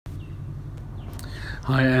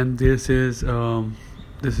Hi, and this is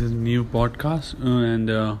new podcast, and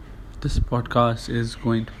this podcast is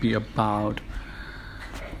going to be about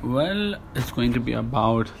it's going to be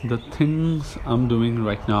about the things I'm doing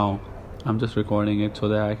right now. I'm just recording it so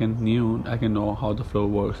that I can know how the flow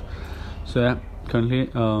works. So yeah, currently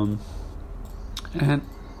and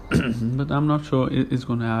but I'm not sure it's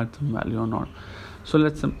going to add some value or not. So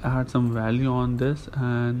let's add some value on this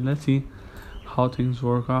and let's see how things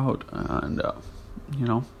work out. And you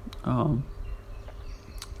know. Um,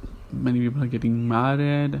 Many people are getting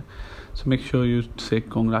married, so make sure you say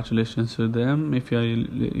congratulations to them. If you're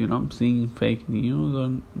seeing fake news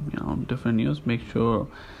or different news, make sure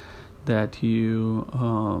that you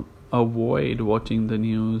avoid watching the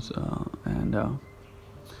news and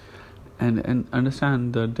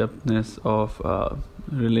understand the depthness of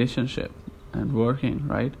relationship and working,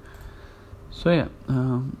 right? So yeah,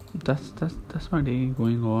 that's my day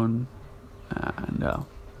going on. And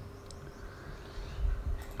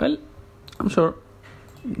well, I'm sure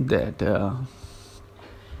that uh,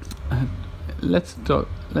 let's talk.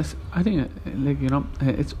 Let's. I think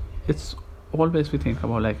it's always we think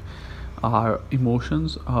about like our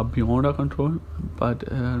emotions are beyond our control, but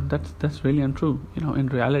that's really untrue. In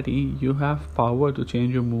reality, you have power to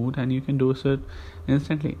change your mood, and you can do so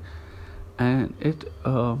instantly. And it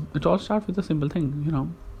all starts with a simple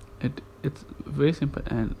thing. It's very simple,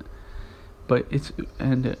 and but it's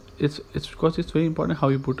because it's very important how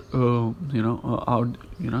you put out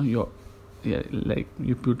your like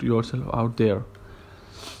you put yourself out there.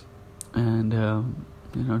 And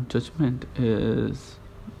judgment is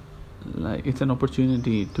like it's an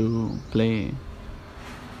opportunity to play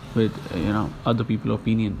with other people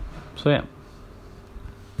opinion. So yeah,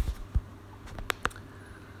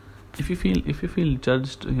 if you feel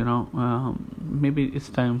judged, maybe it's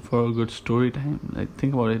time for a good story time. Like,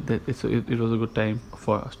 think about it, that it was a good time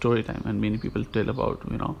for a story time, and many people tell about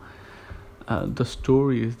the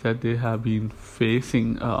stories that they have been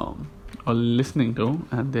facing or listening to,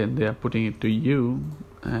 and then they are putting it to you.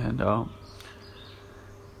 And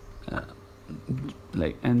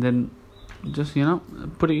like, and then just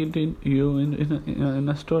putting it in you in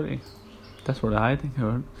a story. That's what I think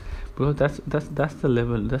about, because that's the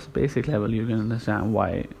level, that's the basic level. You can understand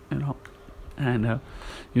why, and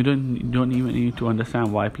you don't even need to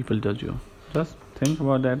understand why people judge you. Just think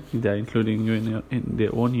about that they're including you in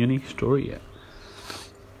their own unique story. Yeah.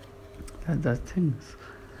 That's things.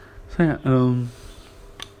 So yeah,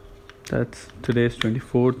 that's today's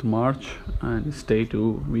 24th March, and it's day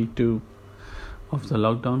 2, week 2 of the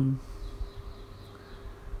lockdown.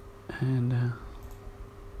 And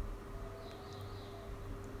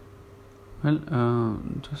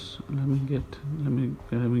just let me get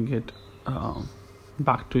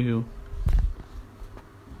back to you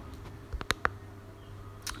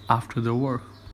after the work.